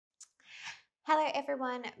Hello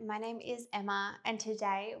everyone, my name is Emma and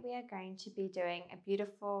today we are going to be doing a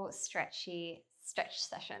beautiful stretch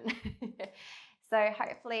session. So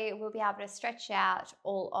hopefully we'll be able to stretch out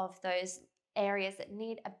all of those areas that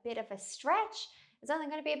need a bit of a stretch. It's only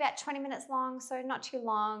going to be about 20 minutes long, so not too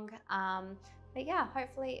long. But yeah,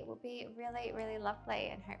 hopefully it will be really, really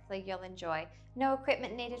lovely and hopefully you'll enjoy. No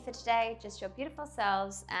equipment needed for today, just your beautiful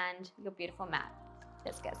selves and your beautiful mat.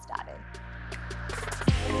 Let's get started.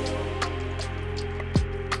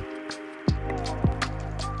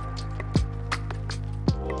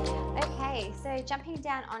 Okay, so jumping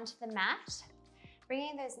down onto the mat,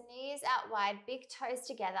 bringing those knees out wide, big toes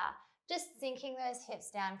together, just sinking those hips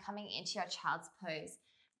down, coming into your child's pose.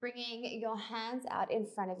 Bringing your hands out in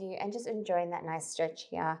front of you and just enjoying that nice stretch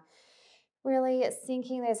here. Really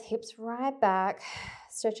sinking those hips right back,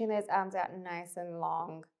 stretching those arms out nice and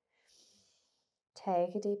long.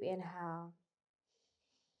 Take a deep inhale.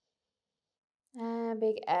 And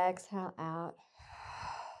big exhale out.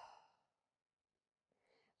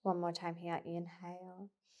 One more time here, inhale.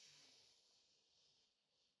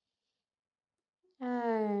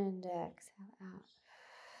 And exhale out.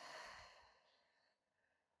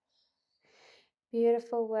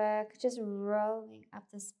 Beautiful work, just rolling up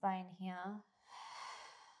the spine here.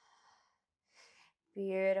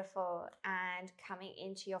 Beautiful, and coming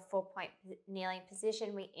into your 4-point kneeling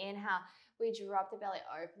position, we inhale, we drop the belly,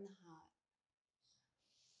 open the heart.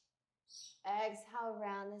 Exhale,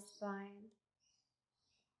 round the spine.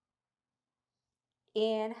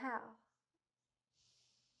 Inhale.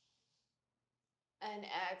 And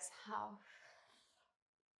exhale.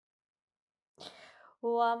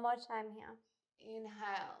 One more time here.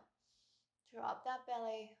 Inhale. Drop that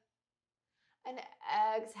belly. And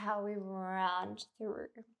exhale, we round through.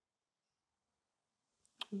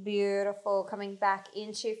 Beautiful. Coming back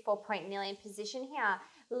into 4-point kneeling position here.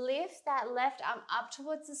 Lift that left arm up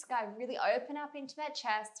towards the sky. Really open up into that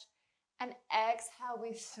chest. And exhale,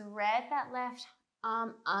 we thread that left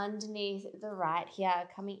arm underneath the right here,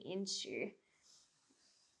 coming into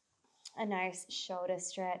a nice shoulder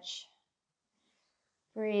stretch.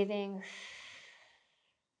 Breathing.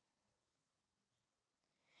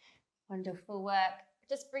 Wonderful work.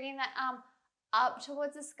 Just bringing that arm up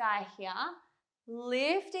towards the sky here.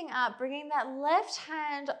 Lifting up, bringing that left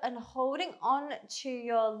hand and holding on to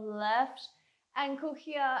your left ankle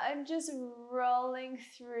here and just rolling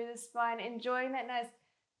through the spine, enjoying that nice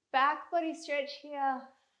back body stretch here.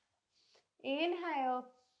 Inhale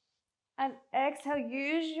and exhale.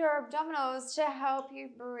 Use your abdominals to help you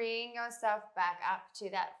bring yourself back up to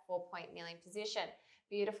that 4-point kneeling position.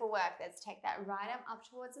 Beautiful work. Let's take that right arm up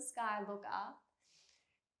towards the sky, look up.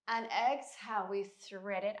 And exhale, we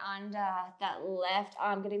thread it under that left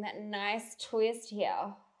arm, getting that nice twist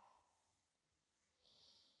here.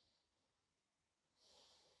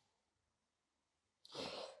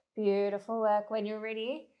 Beautiful work. When you're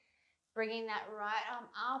ready, bringing that right arm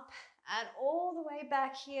up and all the way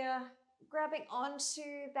back here, grabbing onto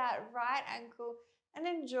that right ankle and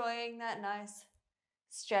enjoying that nice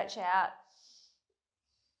stretch out.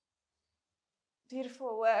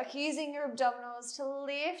 Beautiful work. Using your abdominals to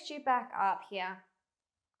lift you back up here.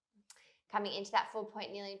 Coming into that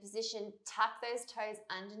 4-point kneeling position, tuck those toes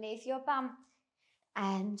underneath your bum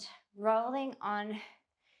and rolling on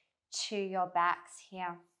to your backs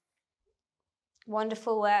here.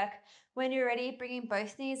 Wonderful work. When you're ready, bringing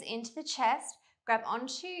both knees into the chest, grab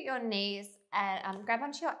onto your knees and grab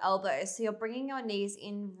onto your elbows. So you're bringing your knees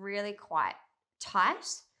in really quite tight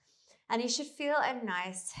and you should feel a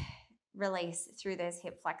nice release through those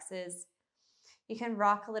hip flexors. You can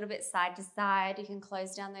rock a little bit side to side. You can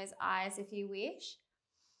close down those eyes if you wish.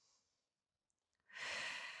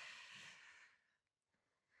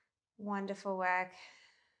 Wonderful work.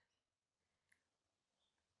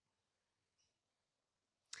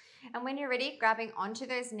 And when you're ready, grabbing onto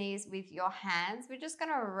those knees with your hands, we're just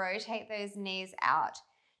going to rotate those knees out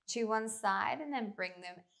to one side and then bring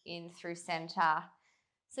them in through center.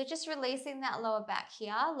 So just releasing that lower back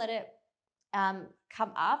here, let it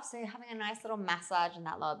come up. So you're having a nice little massage in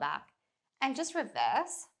that lower back. And just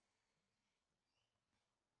reverse.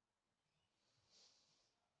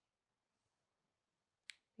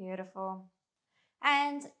 Beautiful.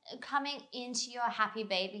 And coming into your happy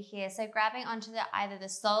baby here. So grabbing onto either the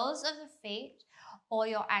soles of the feet or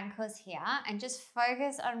your ankles here and just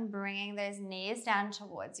focus on bringing those knees down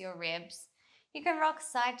towards your ribs. You can rock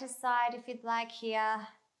side to side if you'd like here.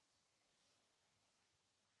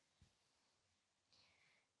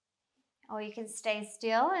 Or you can stay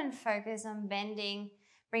still and focus on bending,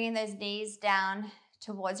 bringing those knees down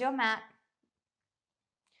towards your mat.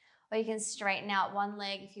 Or you can straighten out one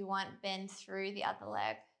leg if you want, bend through the other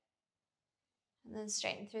leg. And then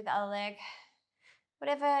straighten through the other leg.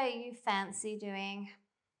 Whatever you fancy doing.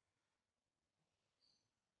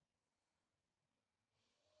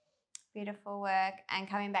 Beautiful work. And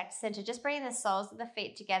coming back to center, just bringing the soles of the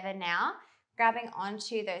feet together now, grabbing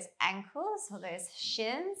onto those ankles or those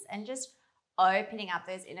shins and just opening up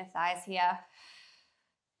those inner thighs here.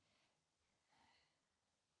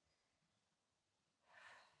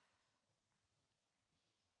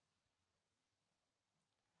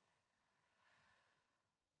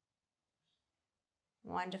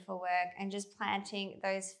 Wonderful work. And just planting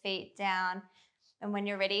those feet down. And when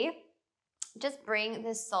you're ready, just bring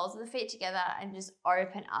the soles of the feet together and just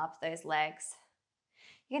open up those legs.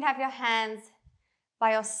 You can have your hands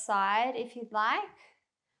by your side if you'd like,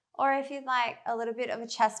 or if you'd like a little bit of a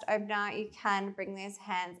chest opener, you can bring those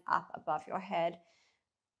hands up above your head.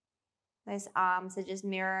 Those arms are just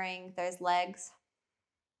mirroring those legs.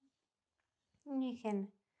 And you can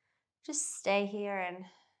just stay here and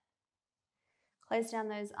close down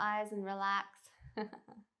those eyes and relax.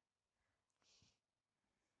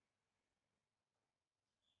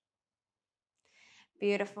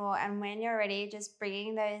 Beautiful. And when you're ready, just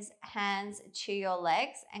bringing those hands to your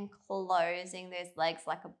legs and closing those legs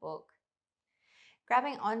like a book.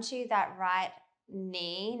 Grabbing onto that right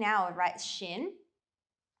knee now, or right shin.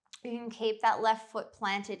 You can keep that left foot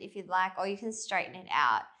planted if you'd like, or you can straighten it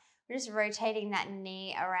out. We're just rotating that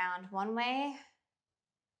knee around one way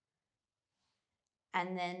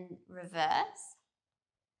and then reverse.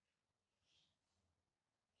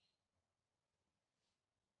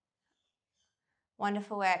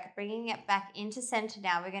 Wonderful work. Bringing it back into center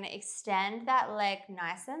now. We're going to extend that leg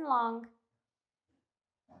nice and long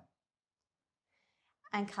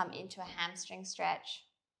and come into a hamstring stretch.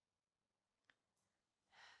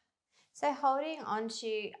 So holding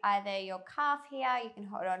onto either your calf here, you can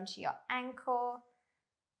hold onto your ankle,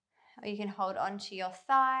 or you can hold onto your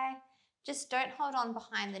thigh. Just don't hold on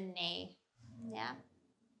behind the knee. Yeah.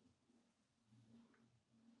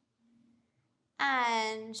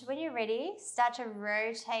 And when you're ready, start to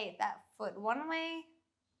rotate that foot one way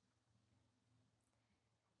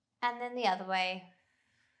and then the other way.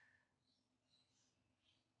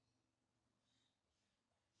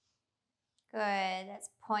 Good. Let's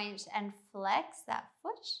point and flex that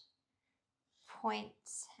foot. Point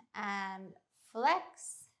and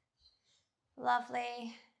flex.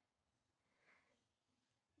 Lovely.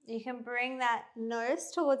 You can bring that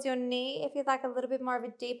nose towards your knee if you'd like a little bit more of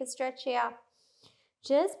a deeper stretch here.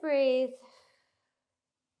 Just breathe.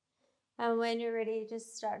 And when you're ready,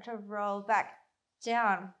 just start to roll back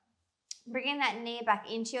down. Bringing that knee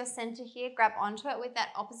back into your center here. Grab onto it with that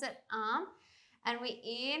opposite arm. And we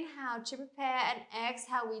inhale to prepare, and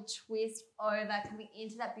exhale, we twist over, coming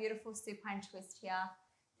into that beautiful supine twist here.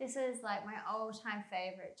 This is like my all-time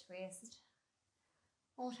favorite twist.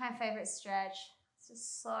 All-time favorite stretch. It's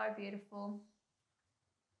just so beautiful.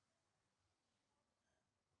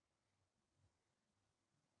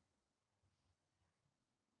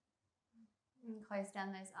 And close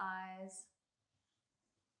down those eyes.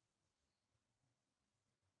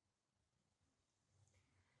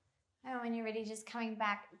 And when you're ready, just coming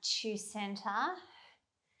back to center,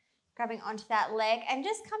 grabbing onto that leg and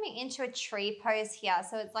just coming into a tree pose here.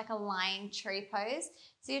 So it's like a lying tree pose.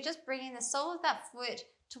 So you're just bringing the sole of that foot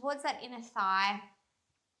towards that inner thigh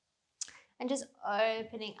and just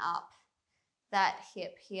opening up that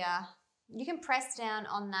hip here. You can press down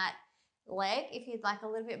on that leg if you'd like a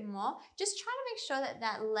little bit more. Just try to make sure that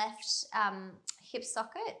that left hip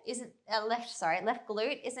socket isn't, left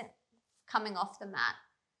glute isn't coming off the mat.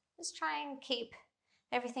 Just try and keep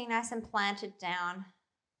everything nice and planted down.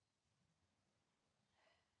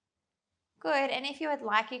 Good, and if you would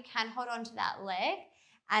like, you can hold on to that leg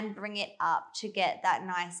and bring it up to get that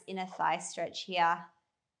nice inner thigh stretch here.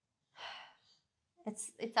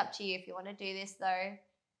 It's up to you if you want to do this though.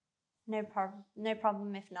 No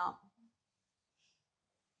problem if not.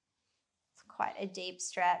 It's quite a deep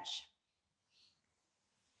stretch.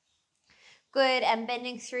 Good, and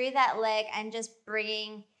bending through that leg and just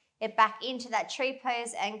bringing it back into that tree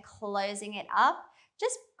pose and closing it up.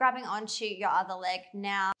 Just grabbing onto your other leg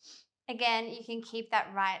now. Again, you can keep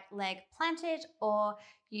that right leg planted or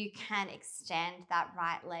you can extend that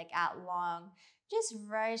right leg out long. Just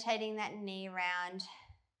rotating that knee around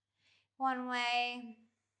one way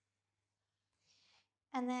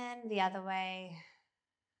and then the other way.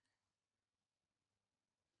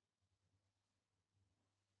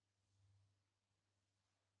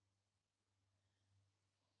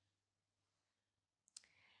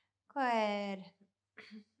 Good.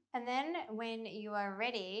 And then when you are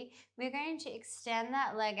ready, we're going to extend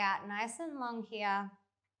that leg out nice and long here.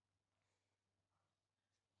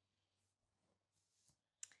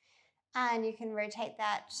 And you can rotate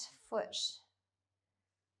that foot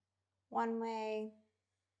one way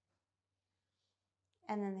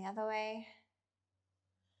and then the other way.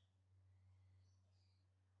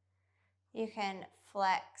 You can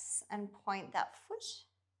flex and point that foot.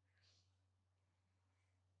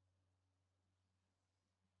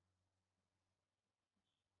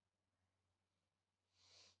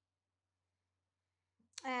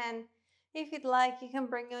 And if you'd like, you can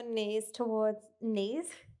bring your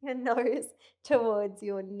your nose towards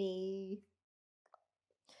your knee.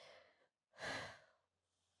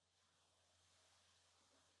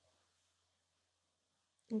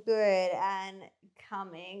 Good, and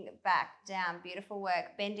coming back down. Beautiful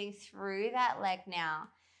work. Bending through that leg now.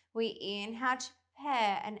 We inhale to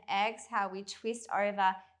prepare and exhale, we twist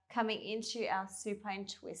over, coming into our supine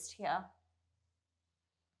twist here.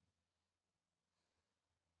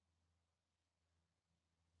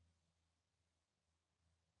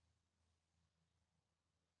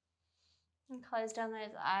 And close down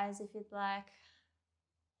those eyes if you'd like.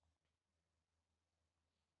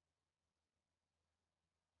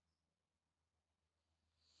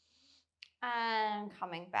 And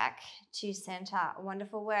coming back to center.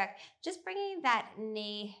 Wonderful work. Just bringing that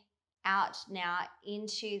knee out now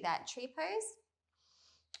into that tree pose.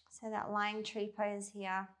 So that lying tree pose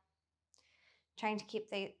here. Trying to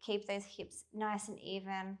keep those hips nice and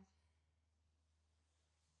even.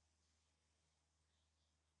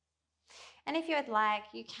 And if you would like,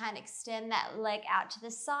 you can extend that leg out to the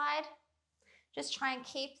side. Just try and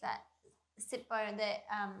keep that sit bone, the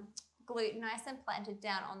glute nice and planted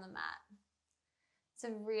down on the mat. It's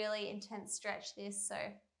a really intense stretch this, so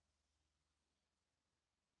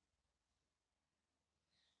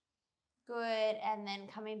good. And then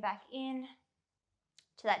coming back in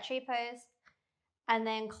to that tree pose and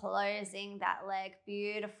then closing that leg.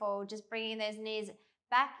 Beautiful. Just bringing those knees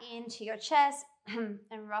back into your chest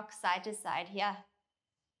and rock side to side here.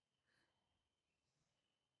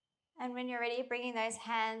 And when you're ready, bringing those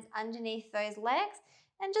hands underneath those legs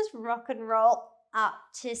and just rock and roll up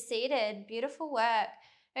to seated. Beautiful work.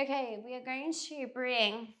 Okay, we are going to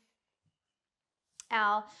bring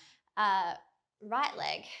our right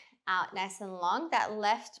leg out nice and long. That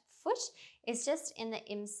left foot is just in the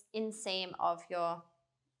inseam of your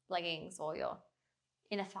leggings or your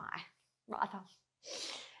inner thigh, rather.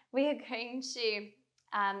 We are going to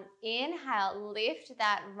inhale, lift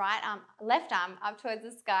that left arm up towards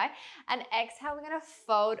the sky, and exhale, we're going to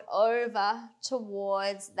fold over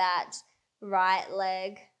towards that right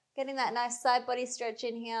leg. Getting that nice side body stretch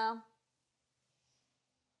in here.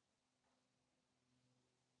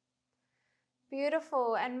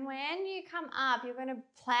 Beautiful. And when you come up, you're going to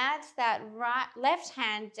plant that left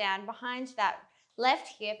hand down behind that left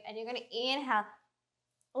hip, and you're going to inhale,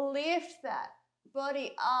 lift that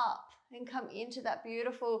body up and come into that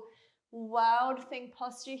beautiful wild thing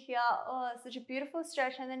posture here. Oh, such a beautiful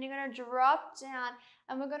stretch. And then you're going to drop down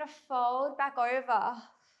and we're going to fold back over.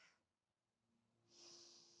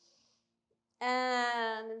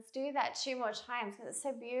 And let's do that 2 more times because it's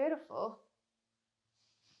so beautiful.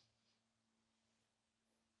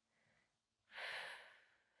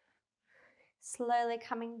 Slowly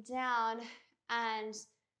coming down and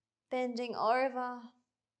bending over.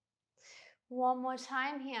 One more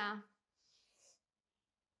time here.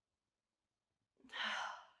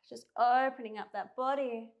 Just opening up that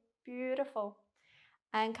body. Beautiful.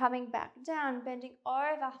 And coming back down, bending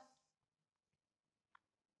over.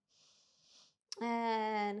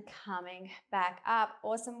 And coming back up.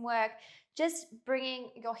 Awesome work. Just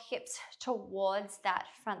bringing your hips towards that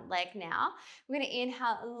front leg now. We're going to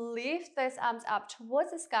inhale, lift those arms up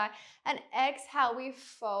towards the sky, and exhale, we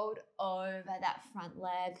fold over that front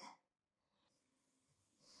leg.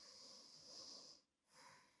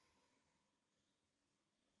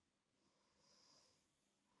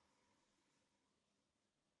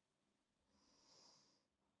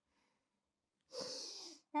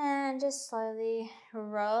 And just slowly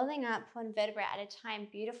rolling up one vertebra at a time.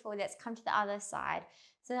 Beautiful. Let's come to the other side.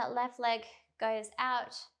 So that left leg goes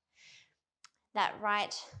out. That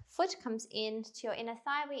right foot comes in to your inner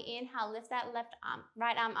thigh. We inhale, lift that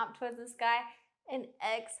right arm up towards the sky, and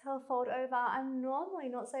exhale, fold over. I'm normally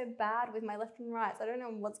not so bad with my left and right, so I don't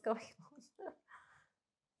know what's going on.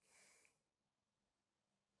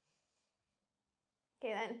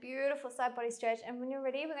 Okay, that beautiful side body stretch. And when you're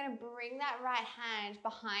ready, we're going to bring that right hand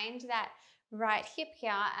behind that right hip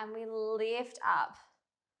here, and we lift up.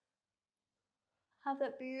 Have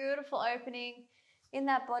that beautiful opening. in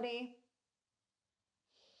that body.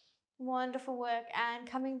 Wonderful work. And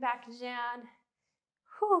coming back down.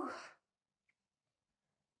 Whew.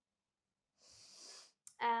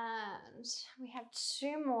 And we have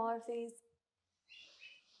 2 more of these.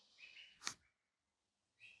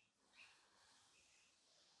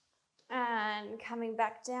 And coming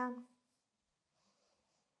back down.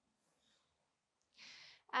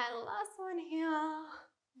 And last one here.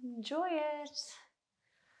 Enjoy it.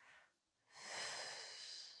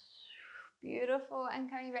 Beautiful. And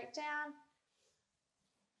coming back down.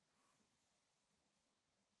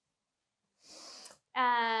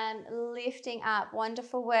 And lifting up.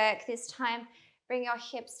 Wonderful work. This time, bring your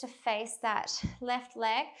hips to face that left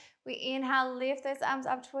leg. We inhale, lift those arms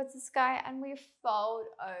up towards the sky, and we fold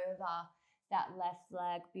over that left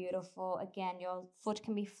leg. Beautiful. Again, your foot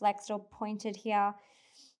can be flexed or pointed here.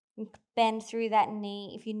 Bend through that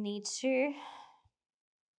knee if you need to.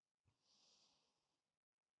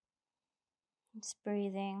 Just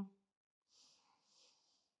breathing.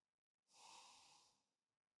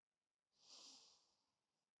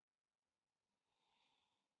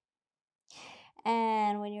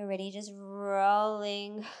 And when you're ready, just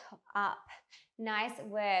rolling up. Nice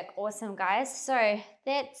work. Awesome, guys. So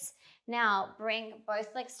let's now bring both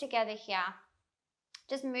legs together here.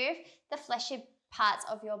 Just move the fleshy parts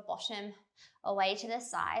of your bottom away to the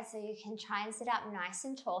side so you can try and sit up nice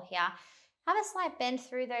and tall here. Have a slight bend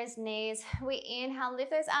through those knees. We inhale, lift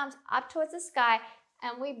those arms up towards the sky,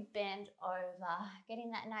 and we bend over, getting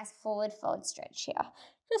that nice forward fold stretch here.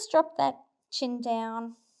 Just drop that chin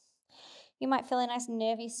down. You might feel a nice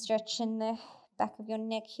nervy stretch in the back of your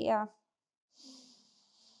neck here.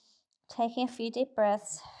 Taking a few deep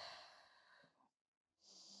breaths.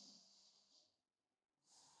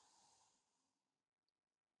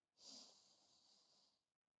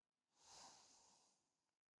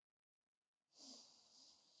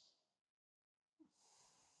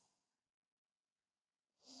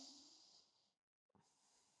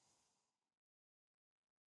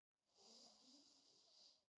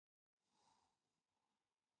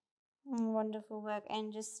 Wonderful work.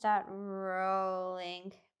 And just start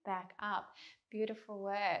rolling back up. Beautiful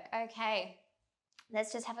work. Okay,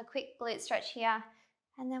 let's just have a quick glute stretch here,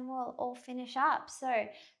 and then we'll all finish up. So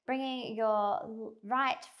bringing your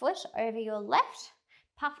right foot over your left,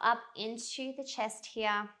 puff up into the chest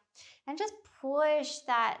here, and just push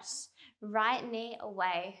that right knee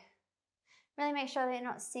away. Really make sure that you're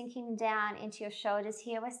not sinking down into your shoulders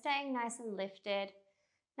here. We're staying nice and lifted.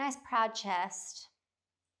 Nice proud chest.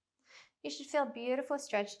 You should feel beautiful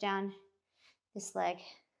stretch down this leg.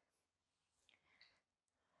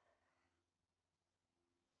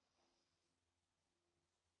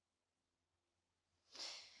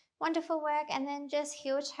 Wonderful work. And then just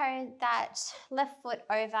heel toe that left foot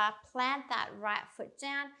over, plant that right foot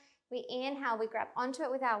down. We inhale, we grab onto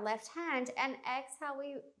it with our left hand, and exhale,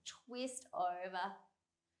 we twist over.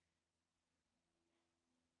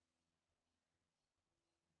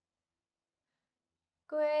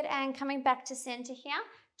 Good. And coming back to center here,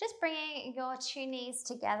 just bringing your 2 knees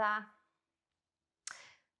together.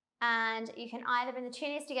 And you can either bring the 2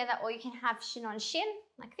 knees together, or you can have shin on shin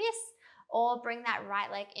like this, or bring that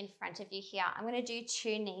right leg in front of you here. I'm going to do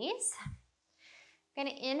 2 knees. I'm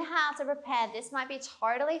going to inhale to prepare. This might be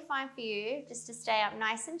totally fine for you just to stay up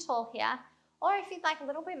nice and tall here. Or if you'd like a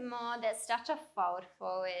little bit more, let's start to fold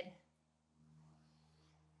forward.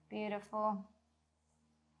 Beautiful.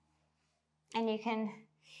 And you can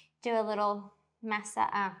do a little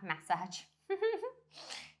massage. You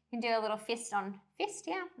can do a little fist on fist,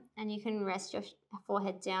 yeah. And you can rest your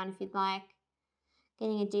forehead down if you'd like.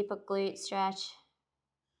 Getting a deeper glute stretch.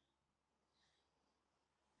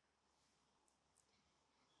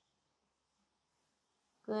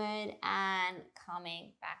 Good, and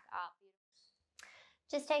coming back up.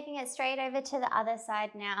 Just taking it straight over to the other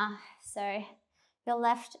side now. So your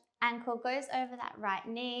left ankle goes over that right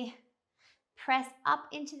knee. Press up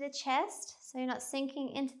into the chest so you're not sinking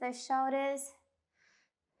into those shoulders.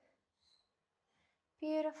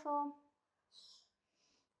 Beautiful.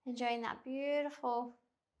 Enjoying that beautiful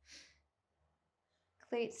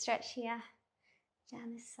glute stretch here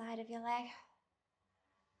down this side of your leg.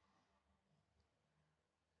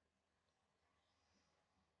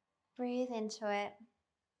 Breathe into it.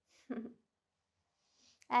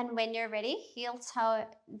 And when you're ready, heel toe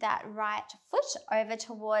that right foot over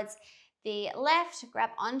towards the left.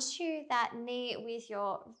 Grab onto that knee with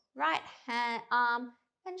your right hand arm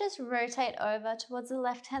and just rotate over towards the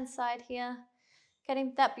left hand side here.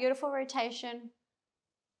 Getting that beautiful rotation.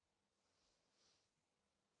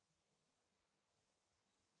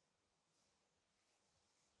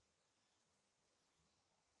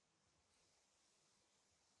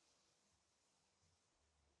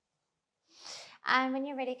 And when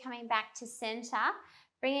you're ready, coming back to center,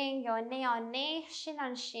 bringing your knee on knee, shin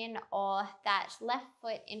on shin, or that left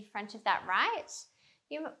foot in front of that right.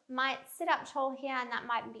 You might sit up tall here, and that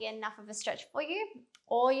might be enough of a stretch for you,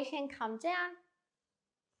 or you can come down,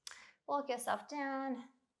 walk yourself down.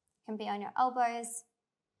 You can be on your elbows,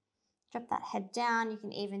 drop that head down. You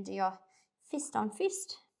can even do your fist on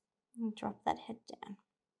fist and drop that head down.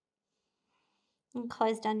 And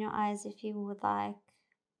close down your eyes if you would like.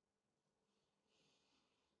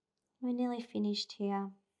 We're nearly finished here.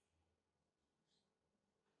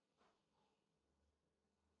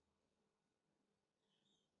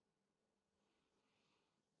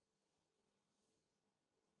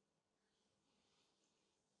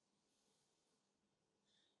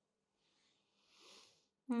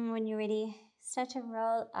 And when you're ready, start to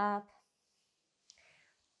roll up.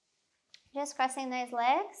 Just crossing those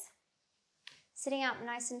legs. Sitting up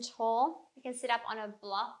nice and tall. You can sit up on a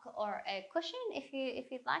block or a cushion if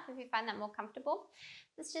you'd like, if you find that more comfortable.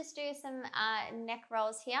 Let's just do some neck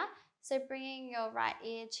rolls here. So bringing your right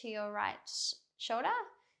ear to your right shoulder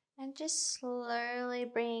and just slowly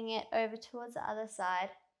bringing it over towards the other side.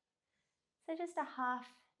 So just a half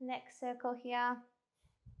neck circle here.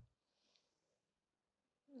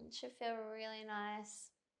 It should feel really nice.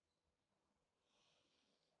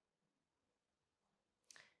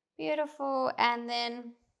 Beautiful. And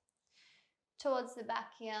then towards the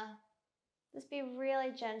back here, just be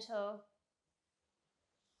really gentle.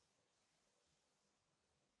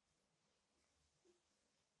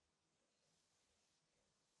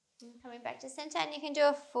 And coming back to center, and you can do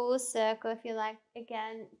a full circle if you like.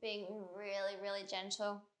 Again, being really, really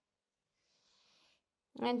gentle.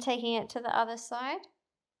 And taking it to the other side.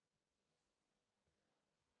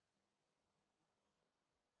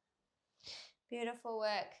 Beautiful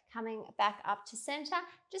work. Coming back up to center,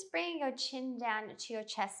 just bringing your chin down to your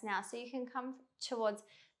chest now. So you can come towards,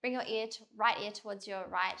 bring your right ear towards your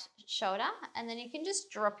right shoulder, and then you can just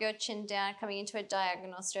drop your chin down, coming into a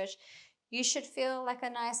diagonal stretch. You should feel like a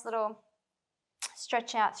nice little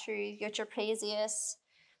stretch out through your trapezius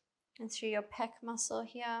and through your pec muscle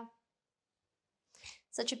here.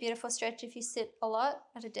 Such a beautiful stretch if you sit a lot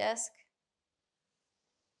at a desk.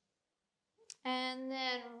 And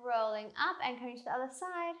then rolling up and coming to the other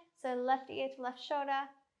side. So left ear to left shoulder.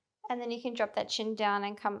 And then you can drop that chin down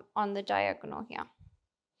and come on the diagonal here.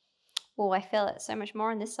 Oh, I feel it so much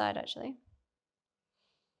more on this side actually.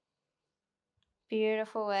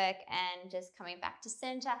 Beautiful work. And just coming back to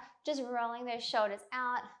center. Just rolling those shoulders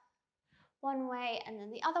out. One way and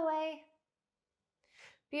then the other way.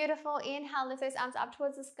 Beautiful. Inhale, lift those arms up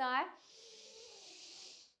towards the sky.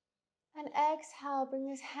 And exhale, bring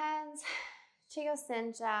those hands to your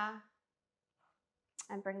center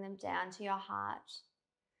and bring them down to your heart.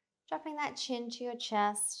 Dropping that chin to your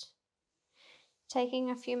chest.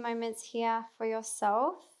 Taking a few moments here for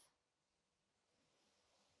yourself.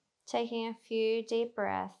 Taking a few deep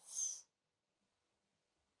breaths.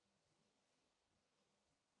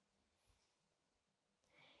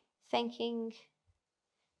 Thanking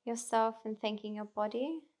yourself and thanking your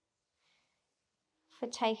body for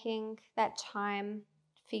taking that time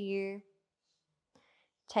for you.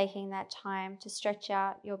 Taking that time to stretch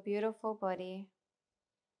out your beautiful body.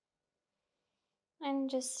 And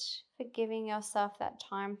just for giving yourself that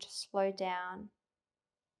time to slow down.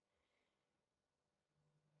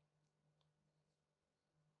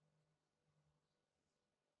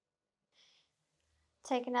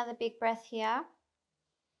 Take another big breath here.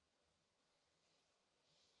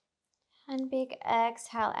 And big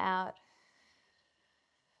exhale out.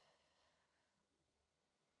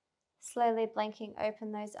 Slowly blinking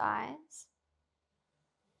open those eyes.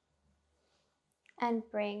 And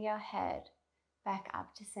bring your head back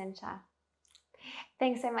up to center.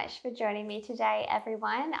 Thanks so much for joining me today,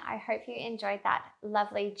 everyone. I hope you enjoyed that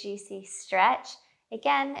lovely, juicy stretch.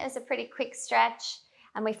 Again, it was a pretty quick stretch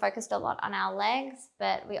and we focused a lot on our legs,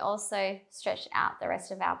 but we also stretched out the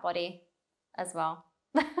rest of our body as well.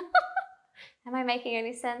 Am I making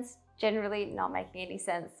any sense? Generally not making any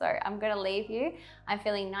sense. So I'm going to leave you. I'm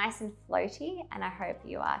feeling nice and floaty and I hope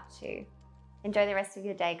you are too. Enjoy the rest of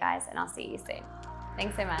your day, guys, and I'll see you soon.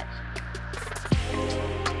 Thanks so much.